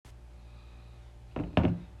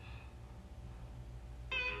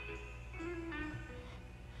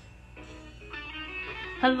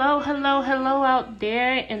Hello, hello, hello out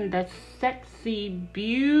there in the sexy,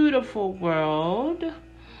 beautiful world.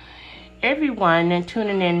 Everyone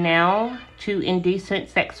tuning in now to Indecent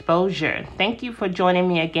Sexposure. Thank you for joining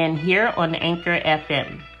me again here on Anchor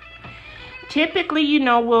FM. Typically,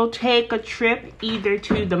 we'll take a trip either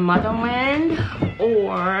to the motherland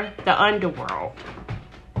or the underworld.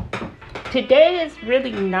 Today is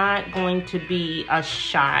really not going to be a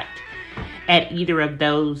shot at either of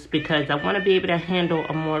those because I want to be able to handle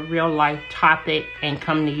a more real life topic and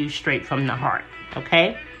come to you straight from the heart,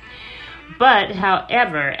 okay? But,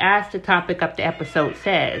 however, as the topic of the episode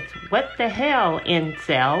says, what the hell,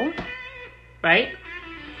 INCEL, right?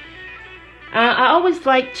 I always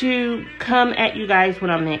like to come at you guys when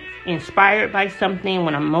I'm inspired by something,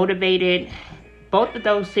 when I'm motivated. Both of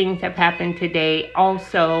those things have happened today,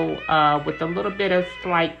 also with a little bit of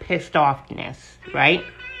slight pissed offness, right?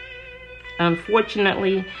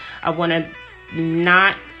 Unfortunately, I want to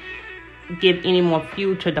not give any more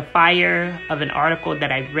fuel to the fire of an article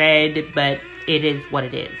that I read, but it is what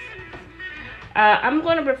it is. I'm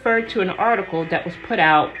going to refer to an article that was put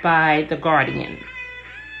out by The Guardian.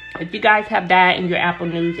 If you guys have that in your Apple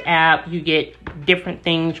News app, you get different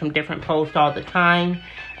things from different posts all the time.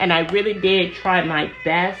 And I really did try my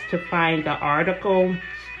best to find the article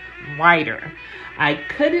wider. I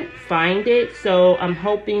couldn't find it, so I'm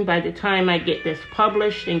hoping by the time I get this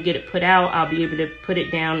published and get it put out, I'll be able to put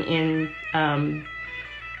it down in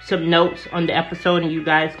some notes on the episode, and you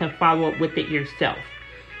guys can follow up with it yourself.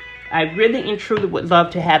 I really and truly would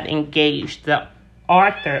love to have engaged the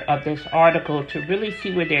author of this article to really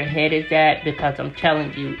see where their head is at, because I'm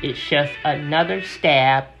telling you, it's just another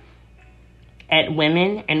stab at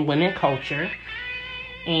women and women culture,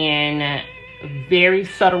 and very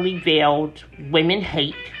subtly veiled women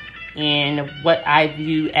hate and what I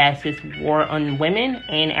view as this war on women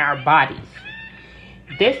and our bodies.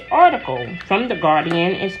 This article from The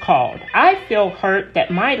Guardian is called, "I Feel Hurt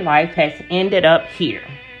That My Life Has Ended Up Here.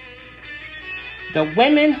 The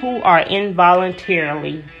Women Who Are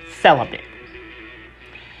Involuntarily Celibate."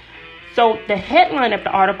 So the headline of the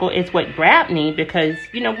article is what grabbed me because,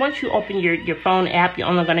 once you open your phone app, you're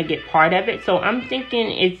only going to get part of it. So I'm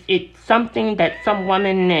thinking it's something that some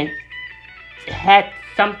woman had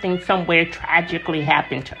something somewhere tragically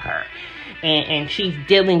happen to her. And she's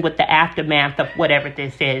dealing with the aftermath of whatever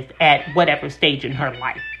this is at whatever stage in her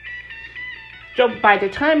life. So by the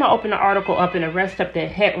time I open the article up and the rest of the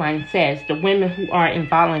headline says, "The Women Who Are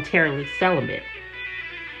Involuntarily Celibate."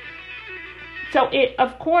 So it,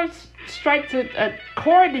 of course, strikes a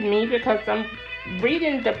chord in me because I'm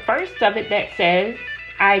reading the first of it that says,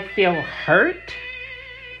 "I feel hurt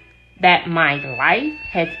that my life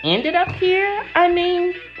has ended up here." I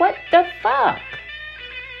mean, what the fuck?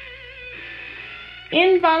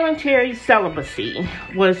 Involuntary celibacy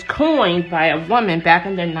was coined by a woman back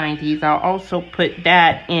in the 90s. I'll also put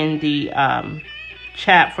that in the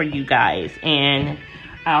chat for you guys. And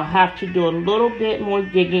I'll have to do a little bit more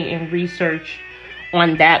digging and research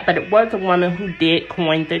on that. But it was a woman who did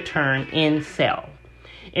coin the term INCEL,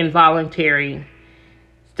 involuntary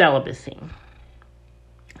celibacy.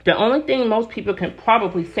 The only thing most people can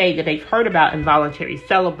probably say that they've heard about involuntary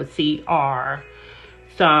celibacy are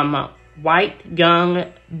some white young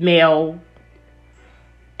male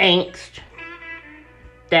angst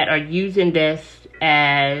that are using this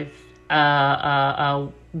as a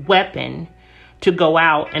weapon to go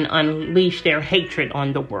out and unleash their hatred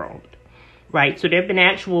on the world, right? So there have been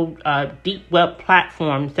actual deep web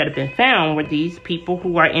platforms that have been found where these people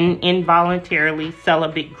who are in involuntarily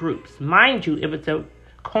celibate groups, mind you, it was a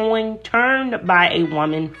coin termed by a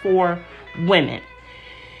woman for women,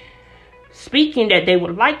 speaking that they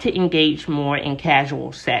would like to engage more in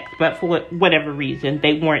casual sex, but for whatever reason,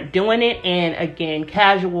 they weren't doing it. And again,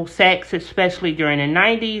 casual sex, especially during the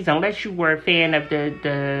 90s, unless you were a fan of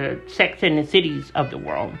the Sex and the Cities of the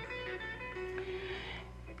world.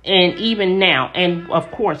 And even now, and of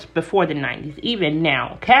course, before the 90s, even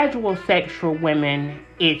now, casual sex for women,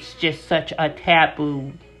 it's just such a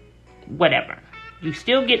taboo, whatever. You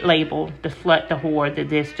still get labeled the slut, the whore, the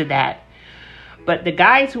this, the that. But the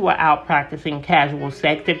guys who are out practicing casual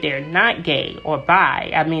sex, if they're not gay or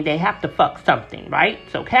bi, I mean, they have to fuck something, right?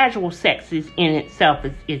 So casual sex is in itself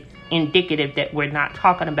is indicative that we're not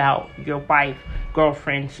talking about your wife,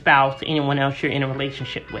 girlfriend, spouse, anyone else you're in a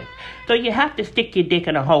relationship with. So you have to stick your dick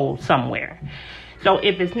in a hole somewhere. So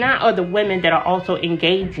if it's not other women that are also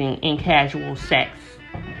engaging in casual sex,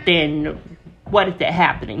 then what is that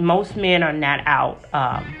happening? Most men are not out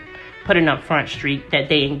putting up Front Street that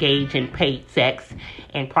they engage in paid sex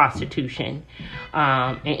and prostitution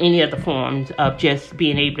and any other forms of just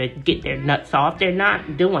being able to get their nuts off. They're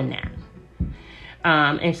not doing that.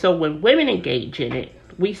 And so when women engage in it,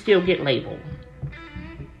 we still get labeled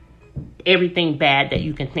everything bad that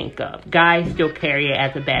you can think of. Guys still carry it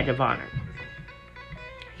as a badge of honor.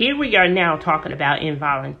 Here we are now talking about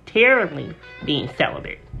involuntarily being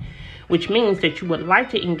celibate, which means that you would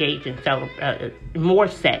like to engage in more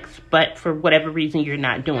sex, but for whatever reason, you're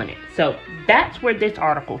not doing it. So that's where this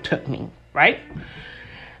article took me, right?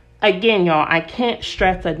 Again, y'all, I can't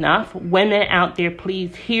stress enough. Women out there,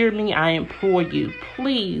 please hear me. I implore you.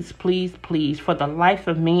 Please, please, please, for the life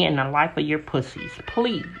of me and the life of your pussies,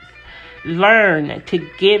 please learn to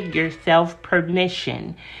give yourself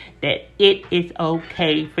permission that it is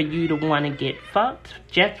okay for you to want to get fucked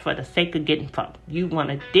just for the sake of getting fucked. You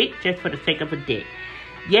want a dick just for the sake of a dick.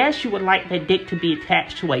 Yes, you would like the dick to be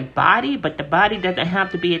attached to a body, but the body doesn't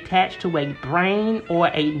have to be attached to a brain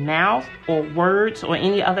or a mouth or words or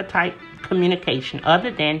any other type of communication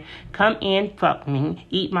other than come in, fuck me,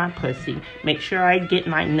 eat my pussy, make sure I get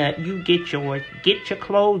my nut, you get yours, get your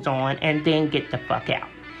clothes on, and then get the fuck out.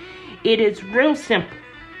 It is real simple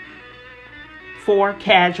for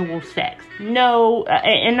casual sex. No,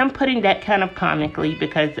 and I'm putting that kind of comically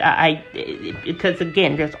because because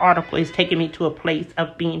again, this article is taking me to a place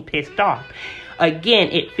of being pissed off. Again,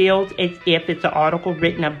 it feels as if it's an article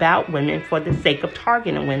written about women for the sake of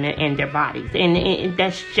targeting women and their bodies. And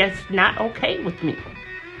that's just not okay with me.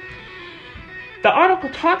 The article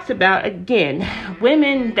talks about, again,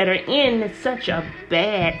 women that are in such a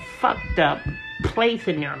bad, fucked up place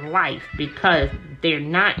in their life because they're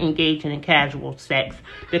not engaging in casual sex,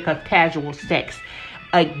 because casual sex,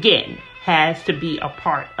 again, has to be a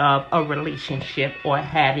part of a relationship or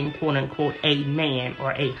having, quote unquote, a man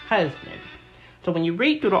or a husband. So when you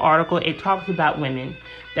read through the article, it talks about women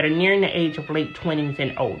that are nearing the age of late 20s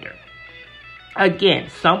and older. Again,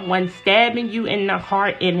 someone stabbing you in the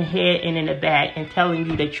heart, in the head, and in the back and telling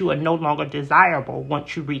you that you are no longer desirable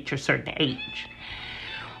once you reach a certain age.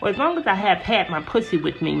 Well, as long as I have had my pussy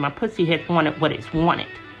with me, my pussy has wanted what it's wanted.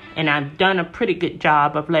 And I've done a pretty good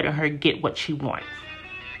job of letting her get what she wants.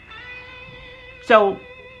 So,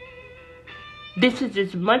 this is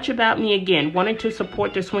as much about me, again, wanting to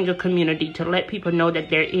support the swinger community, to let people know that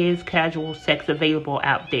there is casual sex available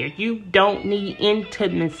out there. You don't need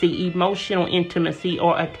intimacy, emotional intimacy,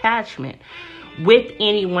 or attachment with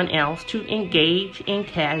anyone else to engage in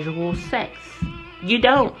casual sex. You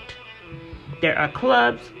don't. There are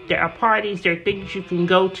clubs, there are parties, there are things you can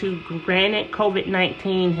go to. Granted,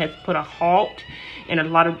 COVID-19 has put a halt in a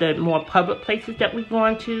lot of the more public places that we've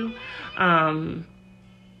gone to.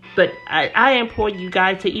 But I implore you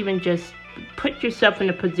guys to even just put yourself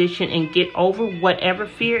in a position and get over whatever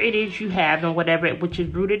fear it is you have and whatever, which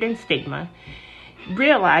is rooted in stigma.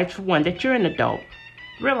 Realize, for one, that you're an adult.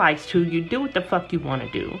 Realize, two, you do what the fuck you want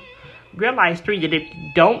to do. Realize, three, that if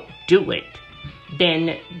you don't do it,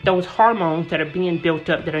 then those hormones that are being built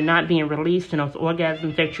up, that are not being released, and those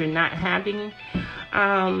orgasms that you're not having,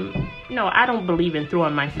 no, I don't believe in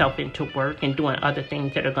throwing myself into work and doing other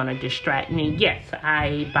things that are going to distract me. Yes,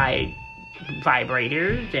 I buy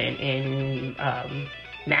vibrators and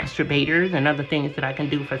masturbators and other things that I can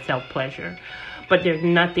do for self-pleasure. But there's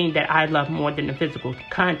nothing that I love more than the physical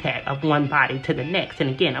contact of one body to the next. And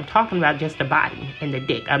again, I'm talking about just the body and the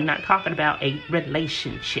dick. I'm not talking about a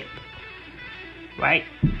relationship. Right?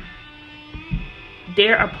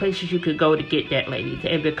 There are places you could go to get that, ladies.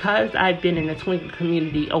 And because I've been in the swinger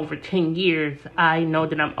community over 10 years, I know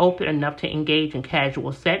that I'm open enough to engage in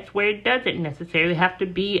casual sex where it doesn't necessarily have to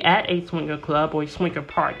be at a swinger club or a swinger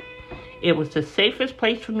party. It was the safest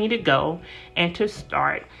place for me to go and to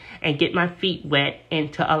start and get my feet wet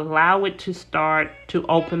and to allow it to start to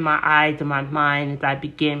open my eyes and my mind as I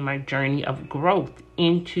begin my journey of growth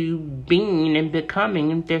into being and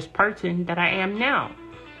becoming this person that I am now.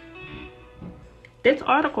 This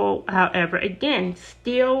article, however, again,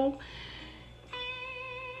 still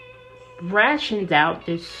rations out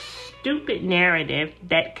this stupid narrative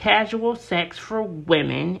that casual sex for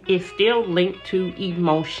women is still linked to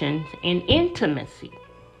emotions and intimacy.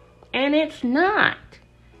 And it's not.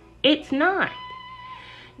 It's not.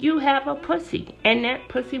 You have a pussy, and that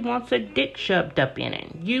pussy wants a dick shoved up in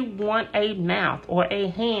it. You want a mouth or a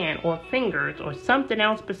hand or fingers or something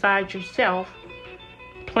else besides yourself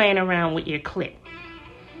playing around with your clit.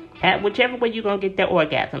 Whichever way you're going to get that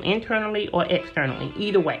orgasm, internally or externally,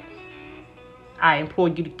 either way, I implore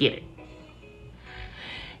you to get it.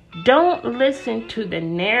 Don't listen to the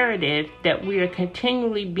narrative that we are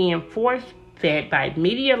continually being force-fed by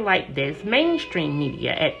media like this, mainstream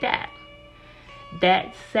media at that.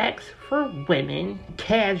 that sex for women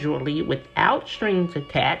casually, without strings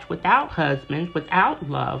attached, without husbands, without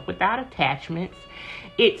love, without attachments,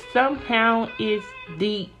 it somehow is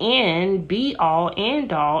the end, be all,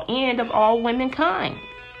 end of all womankind.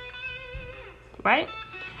 Right?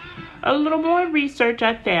 A little more research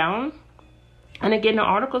I found, and again, the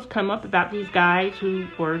articles come up about these guys who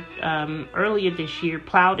were earlier this year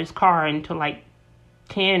plowed his car into like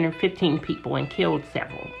 10 or 15 people and killed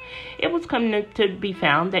several. It was coming to be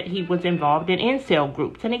found that he was involved in INCEL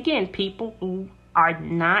groups. And again, people who are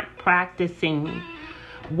not practicing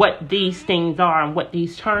what these things are and what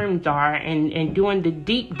these terms are and doing the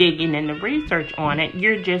deep digging and the research on it,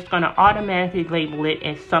 you're just going to automatically label it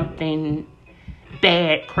as something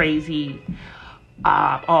bad, crazy,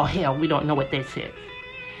 oh hell, we don't know what this is.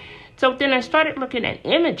 So then I started looking at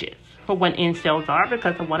images for what incels are,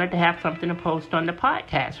 because I wanted to have something to post on the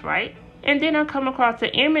podcast, right? And then I come across an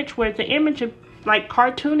image where it's an image of like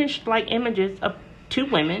cartoonish like images of two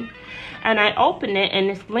women, and I open it and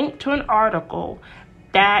it's linked to an article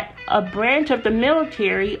that a branch of the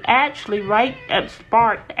military actually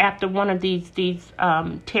sparked after one of these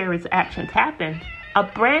terrorist actions happened. A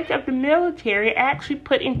branch of the military actually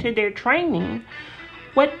put into their training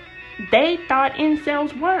what they thought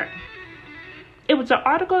incels were. It was an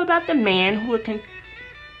article about the man who had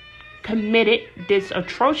committed this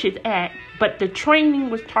atrocious act, but the training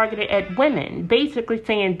was targeted at women, basically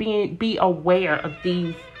saying be aware of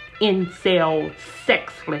these incel,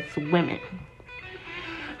 sexless women.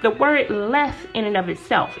 The word less in and of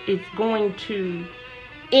itself is going to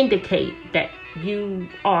indicate that you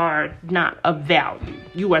are not of value.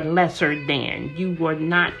 You are lesser than. You are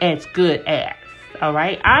not as good as. All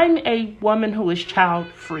right? I'm a woman who is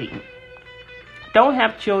child-free. Don't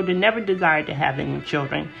have children, never desired to have any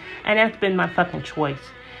children. And that's been my fucking choice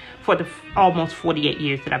for the almost 48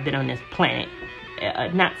 years that I've been on this planet.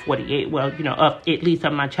 Not 48, well, at least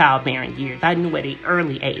of my childbearing years. I knew at an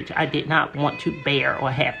early age I did not want to bear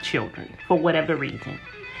or have children for whatever reason.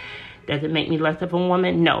 Does it make me less of a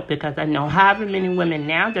woman? No, because I know however many women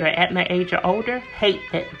now that are at my age or older hate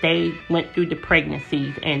that they went through the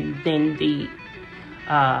pregnancies and then the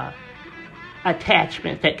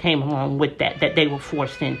attachments that came along with that they were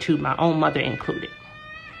forced into, my own mother included.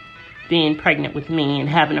 Being pregnant with me and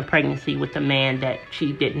having a pregnancy with a man that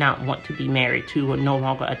she did not want to be married to or no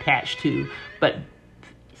longer attached to, but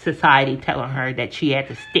society telling her that she had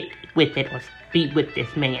to stick with it or be with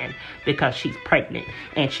this man because she's pregnant,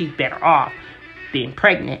 and she's better off being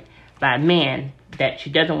pregnant by a man that she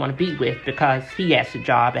doesn't want to be with because he has a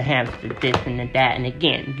job and has the this and the that. And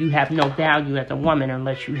again, you have no value as a woman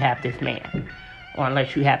unless you have this man or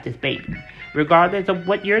unless you have this baby, regardless of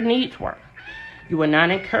what your needs were. You are not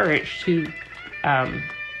encouraged to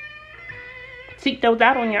seek those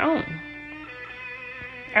out on your own.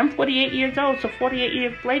 I'm 48 years old, so 48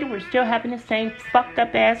 years later, we're still having the same fucked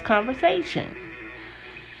up ass conversation.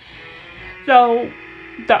 So,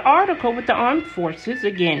 the article with the armed forces,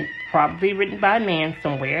 again, probably written by a man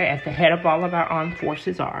somewhere, as the head of all of our armed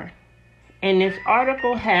forces are. And this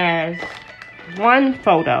article has one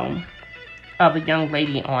photo of a young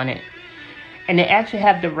lady on it. And they actually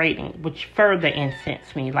have the rating, which further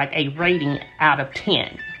incensed me, like a rating out of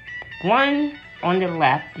 10. One on the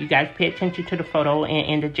left, you guys pay attention to the photo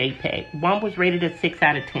in the JPEG. One was rated a 6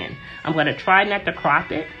 out of 10. I'm going to try not to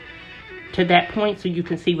crop it to that point so you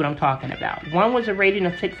can see what I'm talking about. One was a rating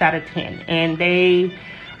of 6 out of 10. And they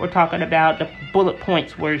were talking about the bullet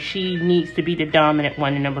points where she needs to be the dominant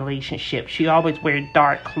one in a relationship. She always wears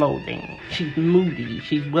dark clothing. She's moody.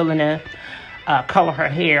 She's willing to color her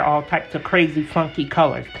hair all types of crazy, funky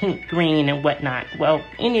colors, pink, green, and whatnot. Well,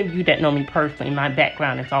 any of you that know me personally, my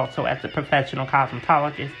background is also as a professional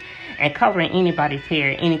cosmetologist, and coloring anybody's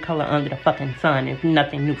hair any color under the fucking sun is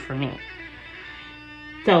nothing new for me.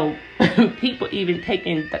 So, people even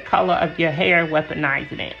taking the color of your hair,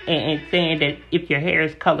 weaponizing it, and saying that if your hair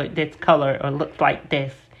is colored this color or looks like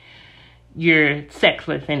this, you're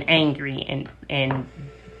sexless and angry and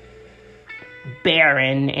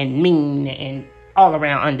barren and mean and all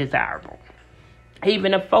around undesirable.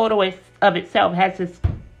 Even a photo of itself has this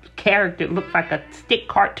character, looks like a stick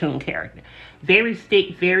cartoon character. Very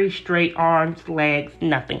stick, very straight arms, legs,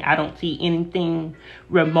 nothing. I don't see anything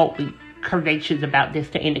remotely curvaceous about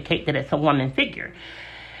this to indicate that it's a woman figure.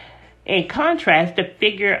 In contrast, the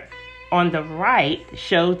figure on the right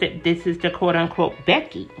shows that this is the quote-unquote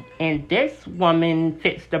Becky. And this woman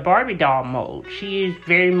fits the Barbie doll mold. She is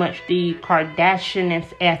very much the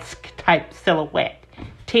Kardashian-esque type silhouette.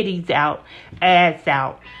 Titties out, ass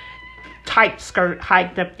out, tight skirt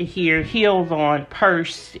hiked up to here, heels on,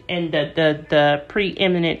 purse, and the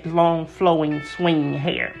preeminent long flowing swing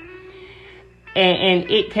hair. And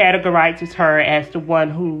it categorizes her as the one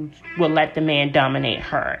who will let the man dominate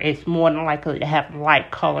her. It's more than likely to have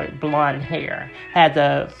light-colored blonde hair, has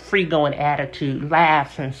a free-going attitude,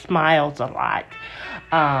 laughs and smiles a lot.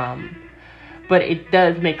 But it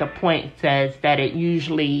does make a point, says that it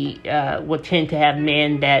usually will tend to have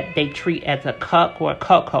men that they treat as a cuck or a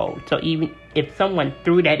cuckold. So even if someone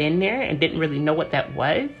threw that in there and didn't really know what that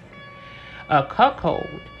was, a cuckold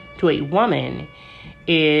to a woman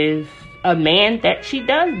is a man that she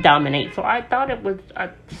does dominate. So I thought it was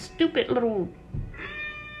a stupid little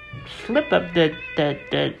slip of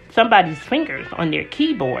the somebody's fingers on their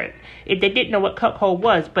keyboard if they didn't know what cuckold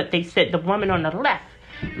was, but they said the woman on the left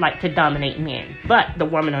liked to dominate men, but the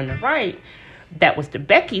woman on the right, that was the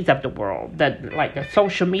Beckys of the world, the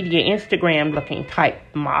social media Instagram looking type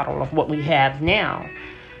model of what we have now.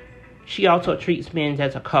 She also treats men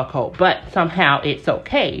as a cuckold, but somehow it's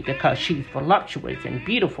okay because she's voluptuous and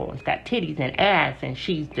beautiful and got titties and ass, and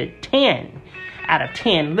she's the 10 out of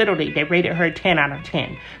 10. Literally, they rated her 10 out of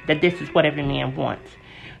 10, that this is what every man wants.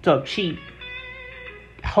 So she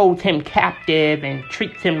holds him captive and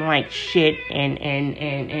treats him like shit,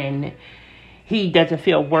 and he doesn't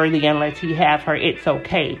feel worthy unless he have her. It's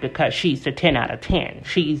okay because she's the 10 out of 10.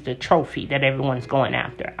 She's the trophy that everyone's going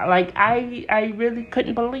after. Like, I really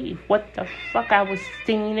couldn't believe what the fuck I was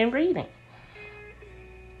seeing and reading.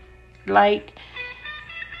 Like,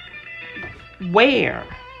 where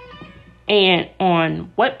and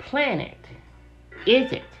on what planet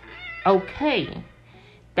is it okay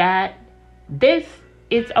that this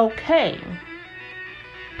is okay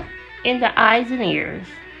in the eyes and ears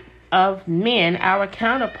of men, our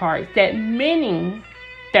counterparts, that many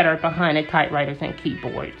that are behind the typewriters and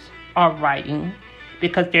keyboards are writing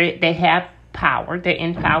because they have power. They're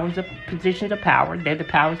in positions of power. They're the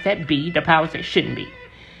powers that be, the powers that shouldn't be.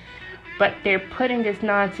 But they're putting this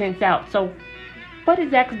nonsense out. So what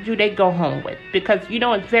exactly do they go home with? Because,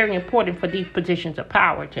 it's very important for these positions of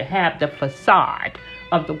power to have the facade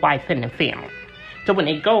of the wife and the family. So when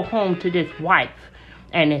they go home to this wife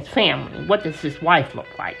and his family, what does this wife look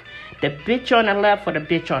like? The bitch on the left or the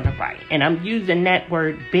bitch on the right? And I'm using that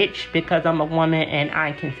word bitch because I'm a woman and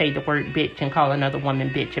I can say the word bitch and call another woman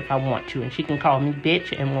bitch if I want to. And she can call me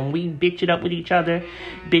bitch. And when we bitch it up with each other,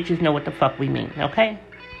 bitches know what the fuck we mean, okay?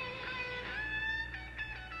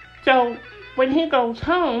 So when he goes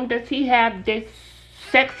home, does he have this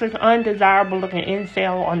sexless, undesirable looking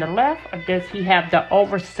incel on the left? Or does he have the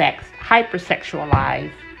oversexed,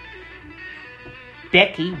 hypersexualized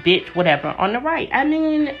Becky, bitch, whatever, on the right? I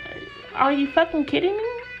mean, are you fucking kidding me?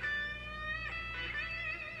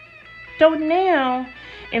 So now,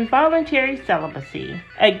 involuntary celibacy,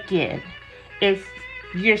 again, is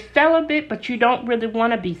you're celibate, but you don't really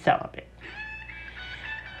want to be celibate.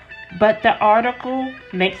 But the article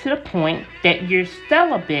makes it a point that you're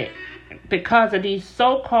celibate because of these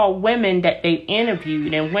so-called women that they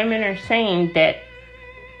interviewed, and women are saying that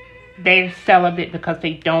they're celibate because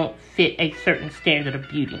they don't fit a certain standard of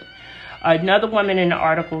beauty. Another woman in the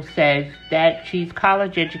article says that she's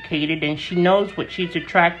college educated and she knows what she's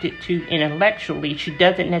attracted to intellectually. She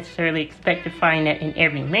doesn't necessarily expect to find that in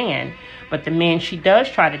every man, but the men she does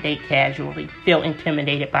try to date casually feel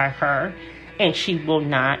intimidated by her, and she will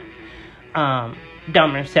not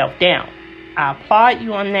dumb herself down. I applaud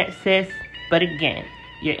you on that, sis, but again,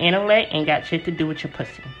 your intellect ain't got shit to do with your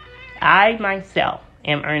pussy. I myself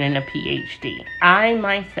am earning a PhD. I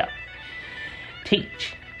myself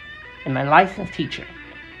teach. I'm a licensed teacher.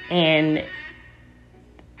 And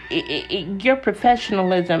your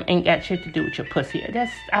professionalism ain't got shit to do with your pussy.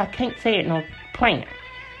 I can't say it no plainer.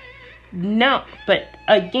 No, but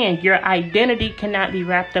again, your identity cannot be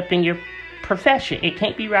wrapped up in your profession. It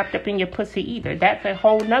can't be wrapped up in your pussy either. That's a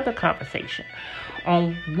whole nother conversation.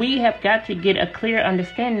 We have got to get a clear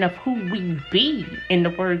understanding of who we be, in the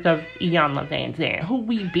words of Iyanla Vanzant, who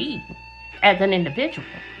we be as an individual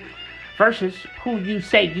versus who you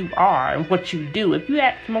say you are and what you do. If you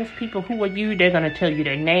ask most people who are you, they're going to tell you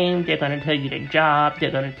their name, they're going to tell you their job,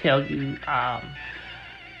 they're going to tell you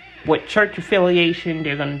what church affiliation,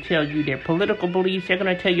 they're going to tell you their political beliefs, they're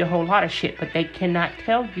going to tell you a whole lot of shit, but they cannot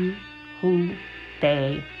tell you who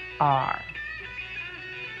they are.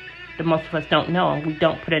 The most of us don't know, and we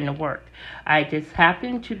don't put in the work. I just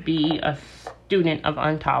happen to be a student of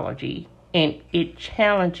ontology, and it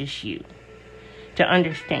challenges you to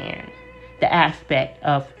understand the aspect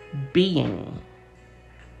of being.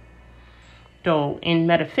 So in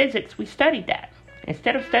metaphysics, we studied that.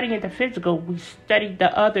 Instead of studying the physical, we studied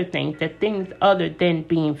the other things, the things other than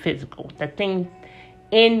being physical, the things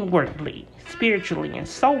inwardly, spiritually, and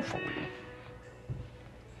soulfully.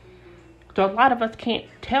 So a lot of us can't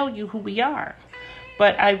tell you who we are.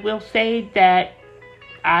 But I will say that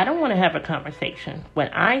I don't want to have a conversation. When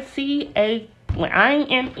I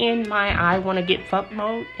am in my I want to get fucked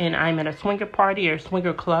mode, and I'm at a swinger party or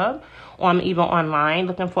swinger club, or I'm even online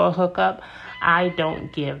looking for a hookup, I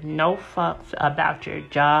don't give no fucks about your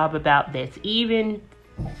job, about this. Even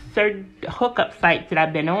certain hookup sites that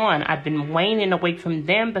I've been on, I've been waning away from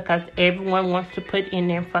them because everyone wants to put in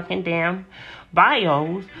their fucking damn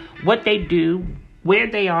bios what they do, where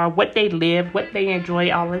they are, what they live, what they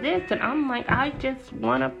enjoy, all of this. And I'm like, I just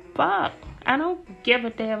want to fuck. I don't give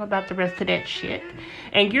a damn about the rest of that shit.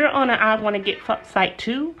 And you're on an I want to get fucked site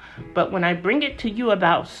too. But when I bring it to you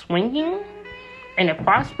about swinging and the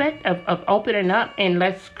prospect of opening up and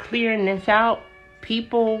let's clearing this out,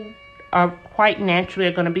 people are quite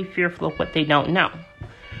naturally going to be fearful of what they don't know.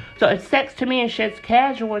 So if sex to me is just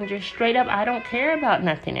casual and just straight up, I don't care about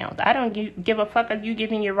nothing else. I don't give a fuck if you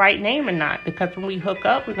giving your right name or not. Because when we hook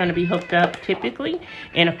up, we're going to be hooked up typically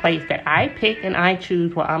in a place that I pick and I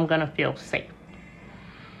choose where I'm going to feel safe.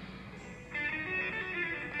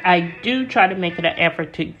 I do try to make it an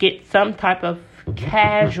effort to get some type of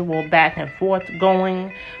casual back and forth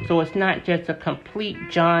going, so it's not just a complete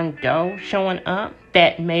John Doe showing up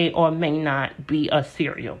that may or may not be a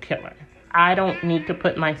serial killer. I don't need to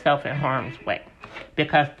put myself in harm's way,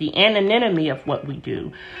 because the anonymity of what we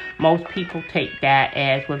do, most people take that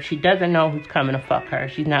as, well, if she doesn't know who's coming to fuck her,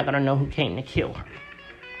 she's not going to know who came to kill her.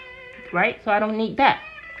 Right? So I don't need that.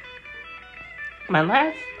 My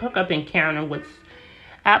last hookup encounter was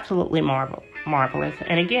absolutely marvelous.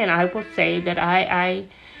 And again, I will say that I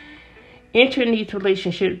enter in these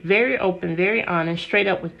relationships very open, very honest, straight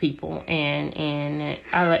up with people, and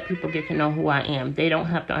I let people get to know who I am. They don't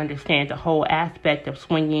have to understand the whole aspect of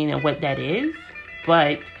swinging and what that is,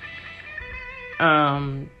 but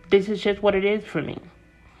this is just what it is for me.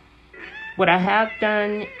 What I have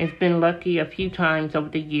done is been lucky a few times over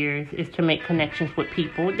the years is to make connections with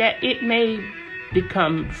people that it may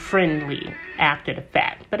become friendly after the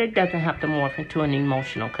fact, but it doesn't have to morph into an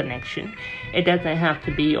emotional connection. It doesn't have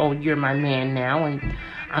to be, oh, you're my man now and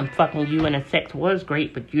I'm fucking you and the sex was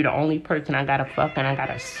great, but you're the only person I gotta fuck and I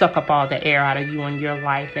gotta suck up all the air out of you in your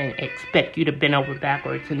life and expect you to bend over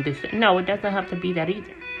backwards and this. No, it doesn't have to be that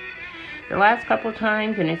either. The last couple of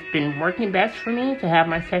times, and it's been working best for me to have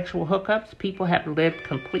my sexual hookups, people have lived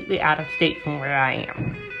completely out of state from where I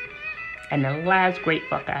am. And the last great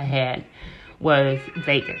fuck I had was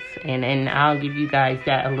Vegas, and I'll give you guys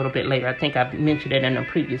that a little bit later. I think I've mentioned it in a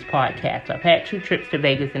previous podcast. I've had 2 trips to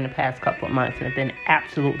Vegas in the past couple of months, and it's been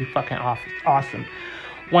absolutely fucking awesome.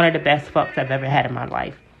 One of the best fucks I've ever had in my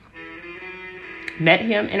life. Met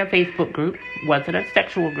him in a Facebook group. Wasn't a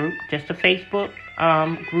sexual group, just a Facebook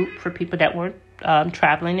group for people that were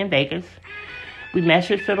traveling in Vegas. We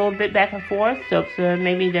messaged a little bit back and forth, so it's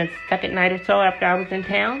maybe the second night or so after I was in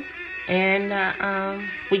town, and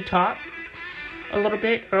we talked a little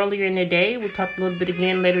bit earlier in the day. We talked a little bit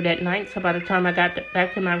again later that night. So by the time I got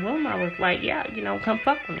back to my room, I was like, yeah, come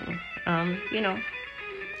fuck with me. I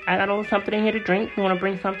got a little something in here to drink. You want to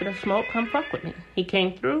bring something to smoke? Come fuck with me. He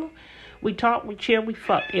came through. We talked, we chilled, we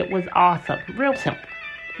fucked. It was awesome. Real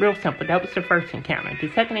simple. That was the first encounter.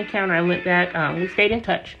 The second encounter, I went back. We stayed in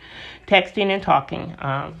touch, texting and talking.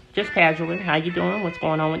 Just casually. How you doing? What's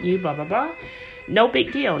going on with you? Blah, blah, blah. No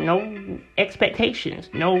big deal. No expectations.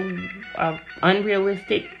 No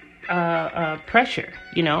unrealistic pressure,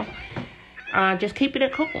 Just keeping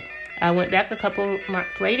it cool. I went back a couple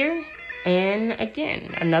months later, and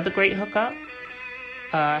again, another great hookup.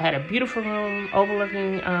 Had a beautiful room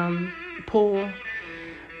overlooking pool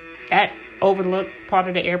that overlooked part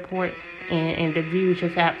of the airport, and the view is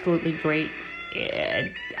just absolutely great.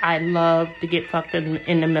 I love to get fucked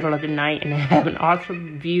in the middle of the night and have an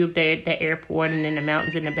awesome view of the airport and then the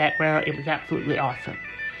mountains in the background. It was absolutely awesome.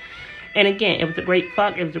 And again, it was a great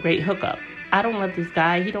fuck. It was a great hookup. I don't love this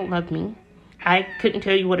guy. He don't love me. I couldn't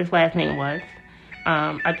tell you what his last name was.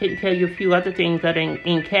 I couldn't tell you a few other things that are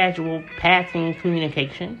in casual passing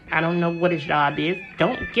communication. I don't know what his job is.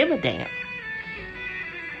 Don't give a damn.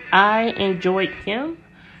 I enjoyed him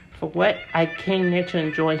for what I came there to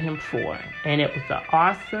enjoy him for. And it was an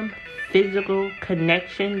awesome physical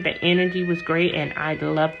connection. The energy was great, and I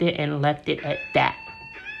loved it and left it at that.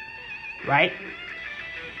 Right?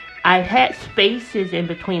 I've had spaces in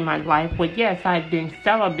between my life where, yes, I've been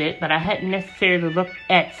celibate, but I hadn't necessarily looked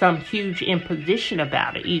at some huge imposition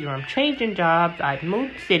about it. Either I'm changing jobs, I've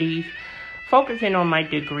moved cities, focusing on my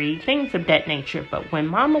degree, things of that nature. But when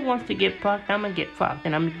mama wants to get fucked, I'm going to get fucked.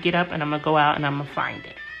 And I'm going to get up and I'm going to go out and I'm going to find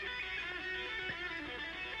it.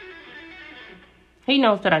 He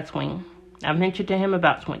knows that I swing. I've mentioned to him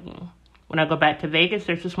about swinging. When I go back to Vegas,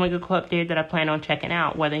 there's a swinger club there that I plan on checking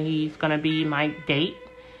out. Whether he's going to be my date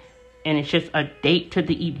and it's just a date to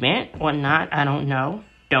the event or not, I don't know.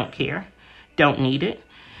 Don't care. Don't need it.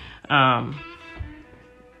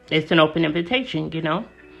 It's an open invitation, you know.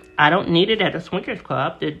 I don't need it at a swingers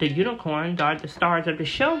club. The unicorns are the stars of the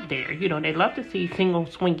show there. You know, they love to see single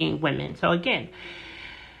swinging women. So again,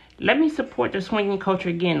 let me support the swinging culture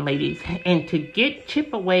again, ladies. And to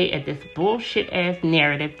chip away at this bullshit-ass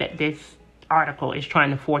narrative that this article is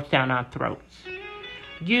trying to force down our throats.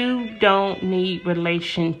 You don't need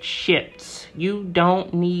relationships. You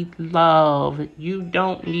don't need love. You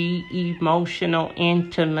don't need emotional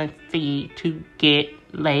intimacy to get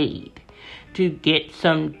laid, to get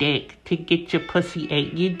some dick, to get your pussy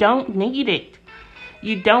ate. You don't need it.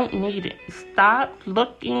 You don't need it. Stop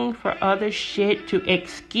looking for other shit to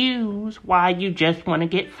excuse why you just want to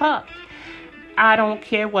get fucked. I don't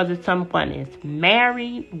care whether someone is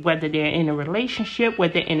married, whether they're in a relationship,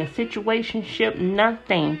 whether they're in a situationship,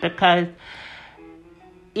 nothing. Because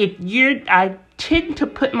I tend to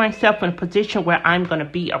put myself in a position where I'm going to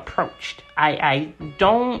be approached. I'm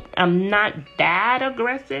not that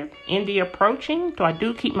aggressive in the approaching, so I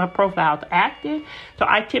do keep my profiles active. So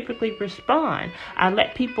I typically respond. I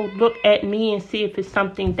let people look at me and see if it's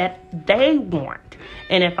something that they want.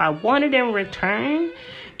 And if I want it in return,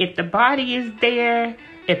 if the body is there,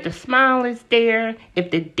 if the smile is there, if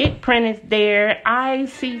the dick print is there, I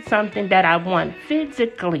see something that I want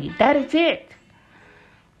physically. That is it.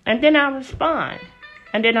 And then I respond.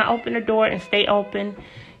 And then I open the door and stay open.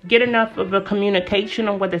 Get enough of a communication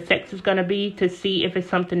on what the sex is going to be to see if it's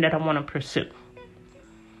something that I want to pursue.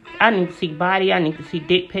 I need to see body. I need to see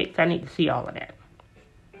dick pics. I need to see all of that.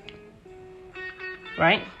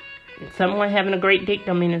 Right? If someone having a great dick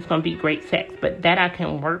don't mean it's going to be great sex. But that I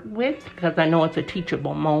can work with because I know it's a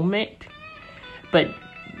teachable moment. But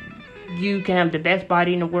you can have the best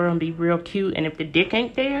body in the world and be real cute. And if the dick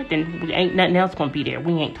ain't there, then ain't nothing else going to be there.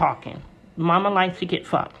 We ain't talking. Mama likes to get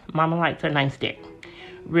fucked. Mama likes a nice dick.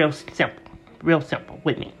 Real simple. Real simple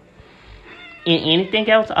with me. And anything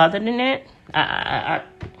else other than that, I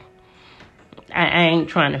ain't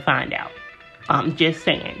trying to find out. I'm just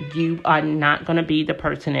saying, you are not going to be the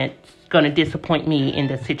person that's going to disappoint me in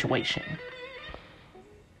this situation.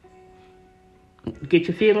 Get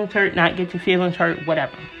your feelings hurt, not get your feelings hurt,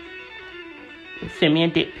 whatever. Send me a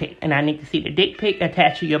dick pic, and I need to see the dick pic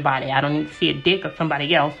attached to your body. I don't need to see a dick of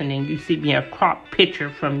somebody else, and then you see me a crop picture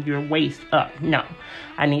from your waist up. No.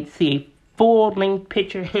 I need to see a full-length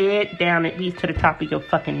picture, head down at least to the top of your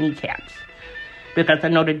fucking kneecaps. Because I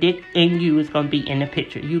know the dick in you is going to be in the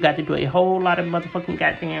picture. You got to do a whole lot of motherfucking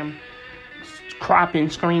goddamn cropping,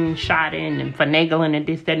 screenshotting, and finagling, and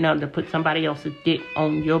this, that, and other to put somebody else's dick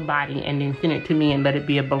on your body and then send it to me and let it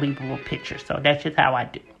be a believable picture. So that's just how I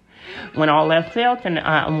do. When all else fails, and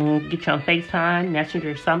I'm going to get you on FaceTime,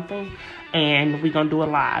 Messenger or something, and we're going to do a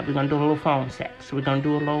live. We're going to do a little phone sex. We're going to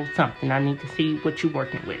do a little something. I need to see what you're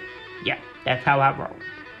working with. Yeah, that's how I roll.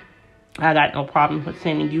 I got no problem with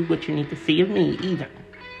sending you what you need to see of me either.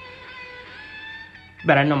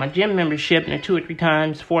 But I know my gym membership and the 2 or 3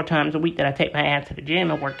 times, 4 times a week that I take my ass to the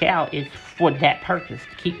gym and work out is for that purpose.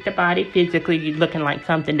 To keep the body physically looking like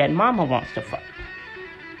something that mama wants to fuck.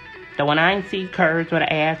 So when I see curves or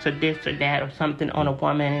the ass or this or that or something on a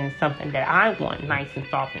woman and something that I want nice and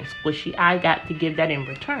soft and squishy, I got to give that in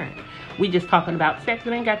return. We just talking about sex.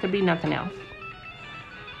 It ain't got to be nothing else.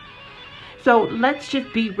 So let's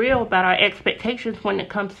just be real about our expectations when it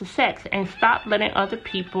comes to sex and stop letting other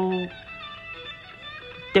people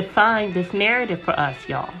define this narrative for us,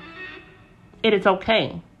 y'all. It is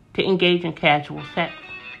okay to engage in casual sex.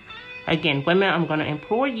 Again, women, I'm going to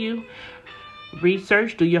implore you,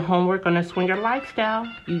 research, do your homework on a swinger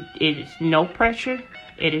lifestyle. It is no pressure.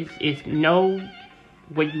 It's no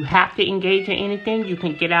where you have to engage in anything. You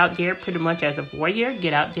can get out there pretty much as a warrior.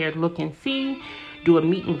 Get out there, look and see. Do a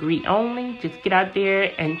meet and greet only. Just get out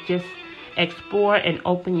there and just explore and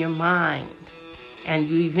open your mind. And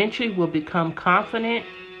you eventually will become confident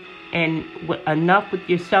and enough with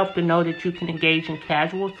yourself to know that you can engage in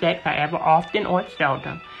casual sex, however often or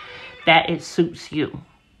seldom, that it suits you.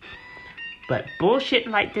 But bullshit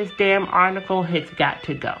like this damn article has got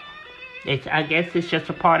to go. I guess it's just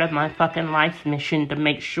a part of my fucking life's mission to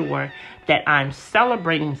make sure that I'm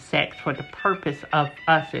celebrating sex for the purpose of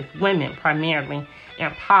us as women, primarily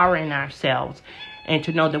empowering ourselves and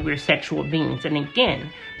to know that we're sexual beings. And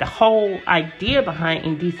again, the whole idea behind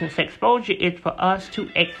indecent exposure is for us to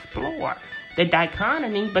explore the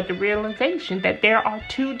dichotomy, but the realization that there are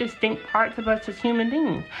two distinct parts of us as human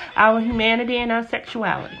beings, our humanity and our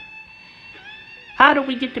sexuality. How do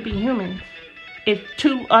we get to be humans if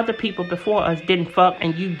two other people before us didn't fuck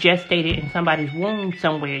and you gestated in somebody's womb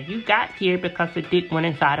somewhere? You got here because the dick went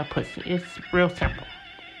inside a pussy. It's real simple.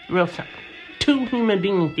 Real simple. Two human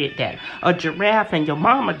beings did that. A giraffe and your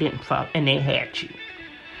mama didn't fuck and they had you.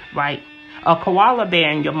 Right? A koala bear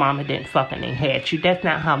and your mama didn't fuck and they had you. That's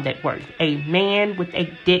not how that works. A man with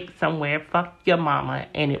a dick somewhere fucked your mama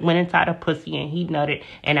and it went inside a pussy and he nutted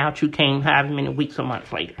and out you came however many weeks or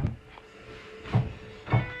months later.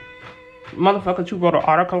 Motherfuckers who wrote an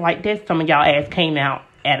article like this, some of y'all ass came out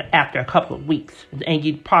after a couple of weeks, and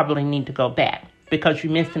you probably need to go back because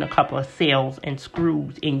you're missing a couple of cells and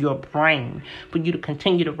screws in your brain for you to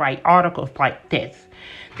continue to write articles like this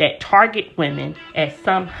that target women as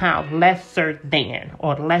somehow lesser than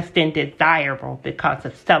or less than desirable because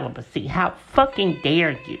of celibacy. How fucking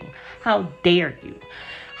dare you? How dare you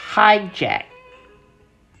hijack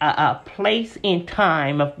a place in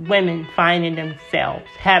time of women finding themselves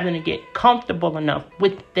having to get comfortable enough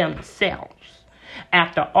with themselves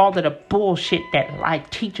after all of the bullshit that life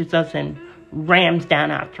teaches us and rams down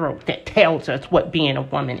our throat that tells us what being a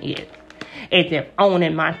woman is. As if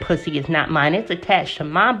owning my pussy is not mine. It's attached to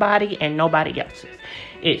my body and nobody else's.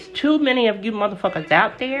 It's too many of you motherfuckers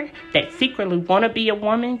out there that secretly want to be a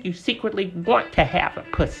woman. You secretly want to have a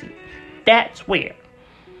pussy. That's where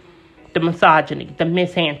the misogyny, the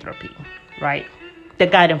misanthropy, right? The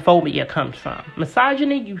gynophobia comes from.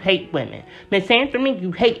 Misogyny, you hate women. Misanthropy,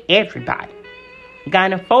 you hate everybody.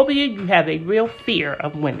 Gynophobia, you have a real fear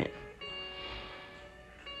of women.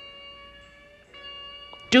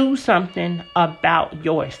 Do something about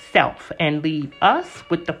yourself and leave us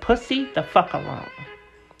with the pussy the fuck alone.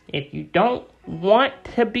 If you don't want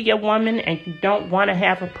to be a woman and you don't want to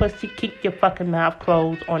have a pussy, keep your fucking mouth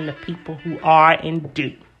closed on the people who are and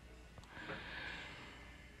do.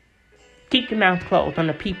 Keep your mouth closed on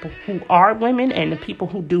the people who are women and the people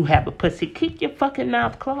who do have a pussy. Keep your fucking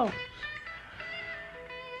mouth closed.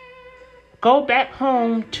 Go back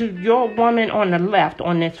home to your woman on the left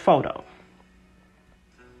on this photo.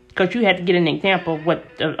 Because you had to get an example of what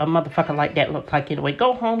a motherfucker like that looks like anyway.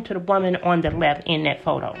 Go home to the woman on the left in that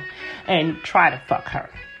photo and try to fuck her.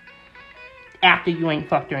 After you ain't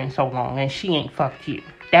fucked her in so long and she ain't fucked you.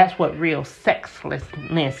 That's what real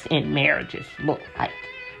sexlessness in marriages look like.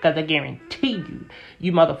 Because I guarantee you,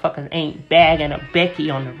 you motherfuckers ain't bagging a Becky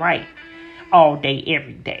on the right all day,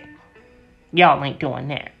 every day. Y'all ain't doing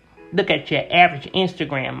that. Look at your average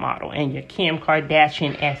Instagram model and your Kim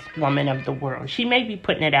Kardashian-esque woman of the world. She may be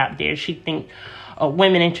putting it out there. She thinks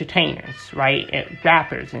women entertainers, right?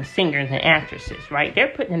 Rappers and singers and actresses, right? They're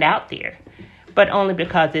putting it out there. But only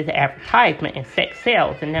because it's advertisement and sex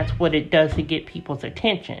sells. And that's what it does to get people's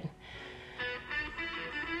attention.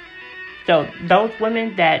 So those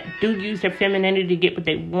women that do use their femininity to get what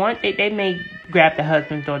they want, they may grab the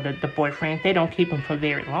husbands or the boyfriends. They don't keep them for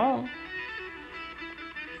very long.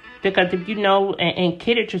 Because if you know and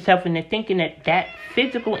kidded yourself into thinking that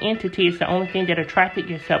physical entity is the only thing that attracted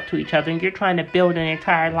yourself to each other and you're trying to build an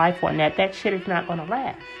entire life on that shit is not going to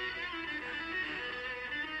last.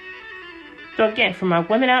 So again, for my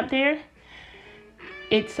women out there,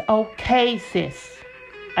 it's okay, sis.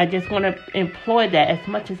 I just want to employ that as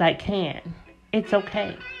much as I can. It's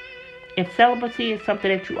okay. If celibacy is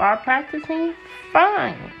something that you are practicing,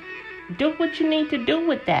 fine. Do what you need to do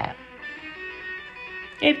with that.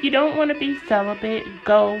 If you don't want to be celibate,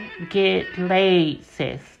 go get laid,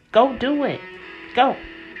 sis. Go do it. Go.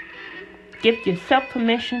 Give yourself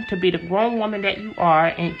permission to be the grown woman that you are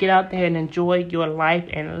and get out there and enjoy your life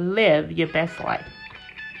and live your best life.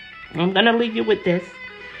 I'm going to leave you with this.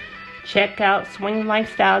 Check out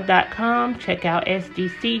swinglifestyle.com. Check out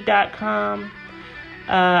sdc.com.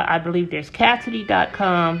 I believe there's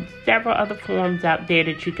Cassidy.com. Several other forums out there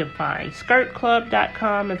that you can find.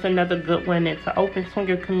 Skirtclub.com is another good one. It's an open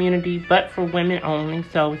swinger community, but for women only.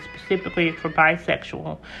 So specifically it's for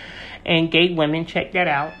bisexual and gay women. Check that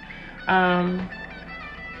out.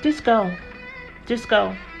 Just go. Just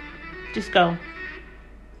go. Just go.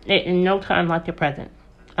 In no time like the present.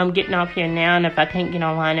 I'm getting off here now, and if I can't get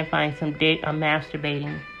online and find some dick, I'm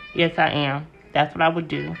masturbating. Yes, I am. That's what I would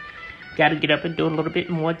do. Got to get up and do a little bit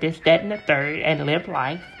more, this, that, and the third, and live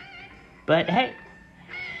life. But hey,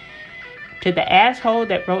 To the asshole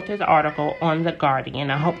that wrote this article on The Guardian,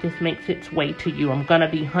 I hope this makes its way to you. I'm going to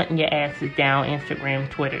be hunting your asses down, Instagram,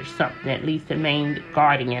 Twitter, something. At least the main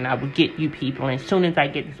Guardian. I will get you people. And as soon as I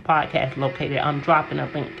get this podcast located, I'm dropping a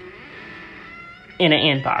link in an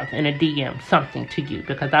inbox, in a DM, something to you.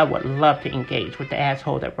 Because I would love to engage with the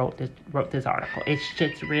asshole that wrote this article. It's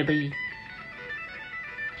just really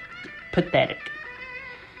pathetic.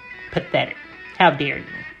 Pathetic. How dare you?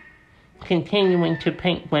 Continuing to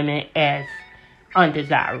paint women as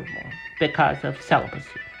undesirable because of celibacy.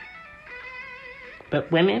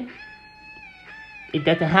 But women, it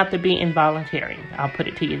doesn't have to be involuntary. I'll put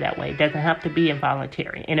it to you that way. It doesn't have to be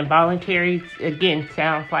involuntary. And involuntary, again,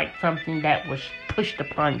 sounds like something that was pushed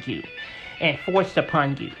upon you and forced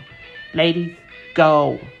upon you. Ladies,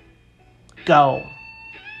 go. Go.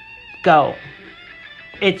 Go.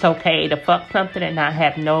 It's okay to fuck something and not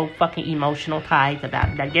have no fucking emotional ties about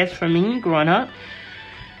it. I guess for me, growing up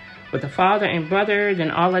with the father and brothers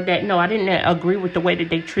and all of that, no, I didn't agree with the way that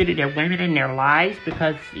they treated their women in their lives,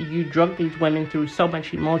 because you drug these women through so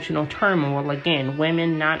much emotional turmoil. Again,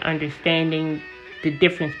 women not understanding the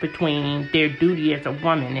difference between their duty as a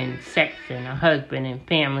woman and sex and a husband and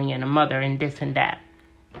family and a mother and this and that.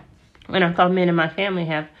 And I saw men in my family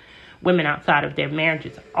have women outside of their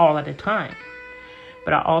marriages all of the time.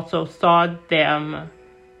 But I also saw them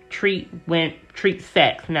treat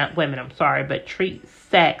sex, not women, I'm sorry, but treat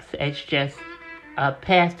sex as just a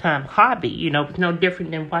pastime hobby. You know, it's no different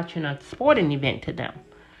than watching a sporting event to them.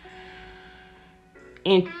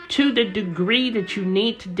 And to the degree that you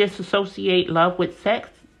need to disassociate love with sex,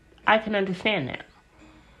 I can understand that.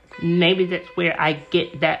 Maybe that's where I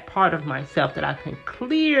get that part of myself, that I can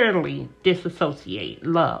clearly disassociate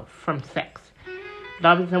love from sex.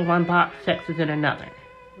 Love is in one box, sex is in another,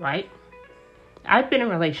 right? I've been in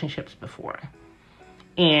relationships before,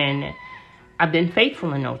 and I've been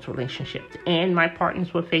faithful in those relationships, and my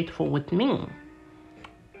partners were faithful with me.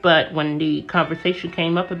 But when the conversation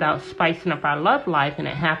came up about spicing up our love life, and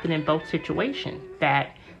it happened in both situations,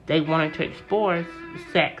 that they wanted to explore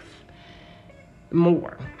sex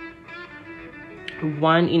more.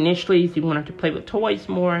 One, initially, he wanted to play with toys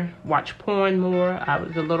more, watch porn more. I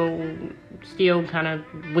was a little still kind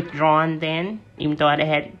of withdrawn then, even though I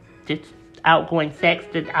had this outgoing sex.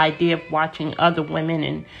 The idea of watching other women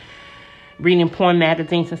and reading porn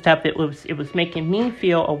magazines and stuff, it was making me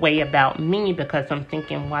feel a way about me, because I'm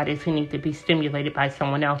thinking, why does he need to be stimulated by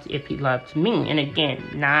someone else if he loves me? And again,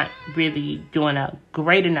 not really doing a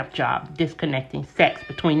great enough job disconnecting sex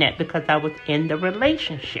between that, because I was in the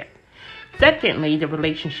relationship. Secondly, the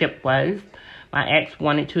relationship was my ex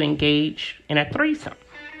wanted to engage in a threesome.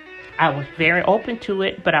 I was very open to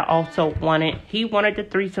it, but I also he wanted the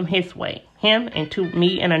threesome his way, him and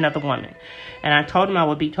me and another woman. And I told him I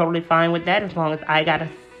would be totally fine with that as long as I got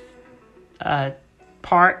a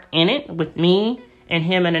part in it with me and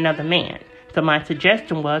him and another man. So my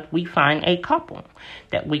suggestion was we find a couple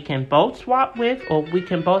that we can both swap with, or we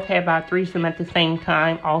can both have our threesome at the same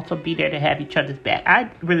time, also be there to have each other's back.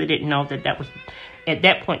 I really didn't know that was, at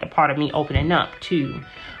that point, a part of me opening up to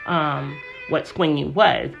what swinging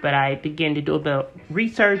was. But I began to do a bit of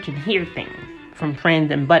research and hear things from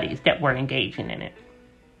friends and buddies that were engaging in it.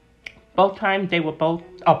 Both times they were both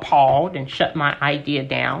appalled and shut my idea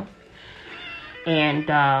down.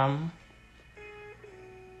 And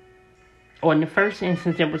or in the first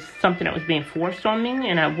instance, there was something that was being forced on me,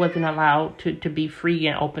 and I wasn't allowed to be free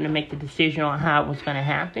and open to make the decision on how it was going to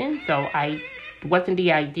happen. So it wasn't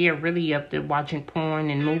the idea really of the watching porn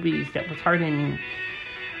and movies that was hurting me.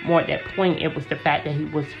 More at that point, it was the fact that he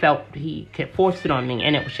felt he could force it on me,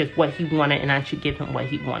 and it was just what he wanted, and I should give him what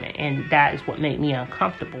he wanted. And that is what made me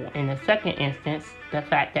uncomfortable. In the second instance, the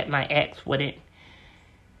fact that my ex wouldn't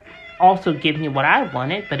also give me what I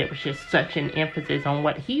wanted, but it was just such an emphasis on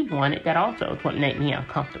what he wanted that also is what made me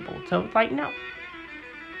uncomfortable. So it's like, no.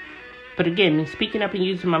 But again, me speaking up and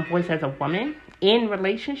using my voice as a woman in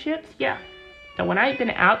relationships, yeah. So when I've been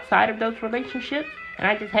outside of those relationships and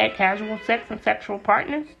I just had casual sex and sexual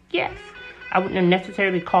partners, yes. I wouldn't have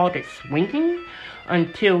necessarily called it swinging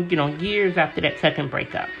until, years after that second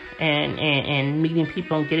breakup and meeting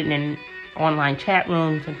people and getting in online chat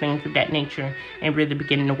rooms and things of that nature, and really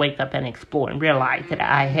beginning to wake up and explore and realize that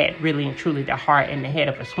I had really and truly the heart and the head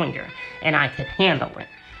of a swinger, and I could handle it.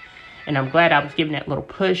 And I'm glad I was given that little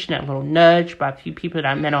push and that little nudge by a few people that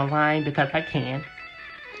I met online, because I can.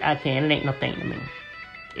 It ain't no thing to me.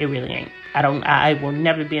 It really ain't. I will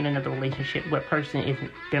never be in another relationship where a person is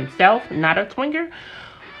themselves not a swinger,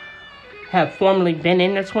 have formerly been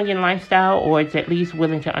in the swinging lifestyle or is at least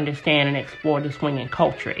willing to understand and explore the swinging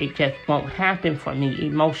culture. It just won't happen for me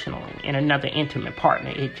emotionally in another intimate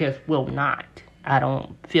partner. It just will not. I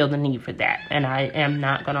don't feel the need for that. And I am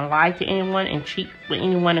not going to lie to anyone and cheat with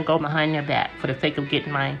anyone and go behind their back for the sake of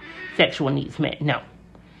getting my sexual needs met. No.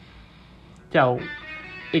 So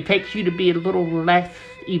it takes you to be a little less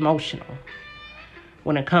emotional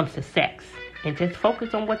when it comes to sex. And just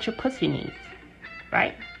focus on what your pussy needs.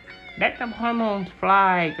 Right? Let them hormones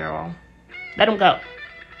fly, girl. Let them go.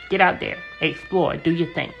 Get out there. Explore. Do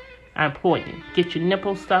your thing. I implore you. Get your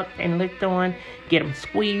nipples sucked and licked on. Get them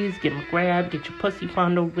squeezed. Get them grabbed. Get your pussy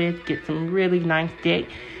fondled with. Get some really nice dick.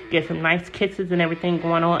 Get some nice kisses and everything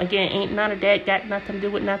going on. Again, ain't none of that got nothing to do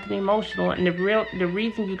with nothing emotional. And the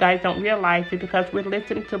reason you guys don't realize it because we're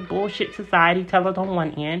listening to bullshit society tell us on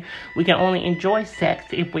one end. We can only enjoy sex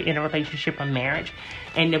if we're in a relationship or marriage.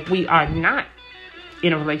 And if we are not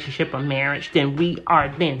in a relationship or marriage, then we are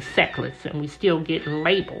then sexless and we still get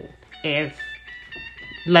labeled as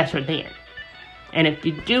lesser than. And if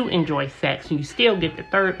you do enjoy sex and you still get the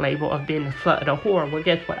third label of being a slut or a whore, well,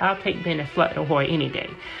 guess what? I'll take being a slut or a whore any day.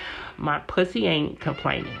 My pussy ain't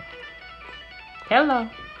complaining. Hello.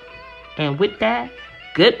 And with that,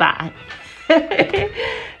 goodbye.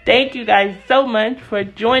 Thank you guys so much for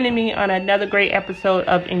joining me on another great episode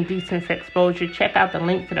of Indecent Exposure. Check out the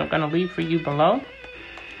links that I'm going to leave for you below.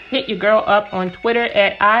 Hit your girl up on Twitter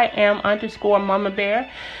at @IAM_MamaBear.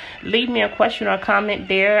 Leave me a question or comment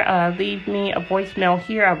there. Leave me a voicemail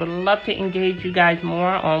here. I would love to engage you guys more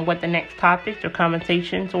on what the next topics or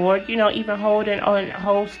conversations or, even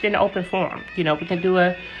host an open forum. We can do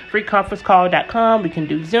a freeconferencecall.com. We can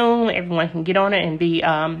do Zoom. Everyone can get on it and be,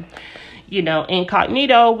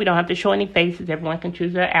 incognito. We don't have to show any faces. Everyone can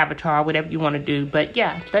choose their avatar, whatever you want to do. But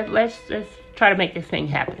yeah, let's try to make this thing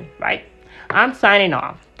happen, right? I'm signing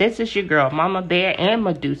off. This is your girl, Mama Bear and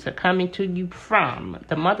Medusa, coming to you from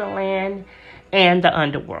the motherland and the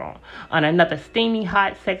underworld on another steamy,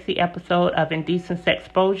 hot, sexy episode of Indecent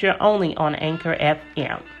Exposure only on Anchor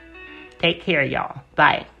FM. Take care, y'all.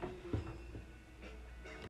 Bye.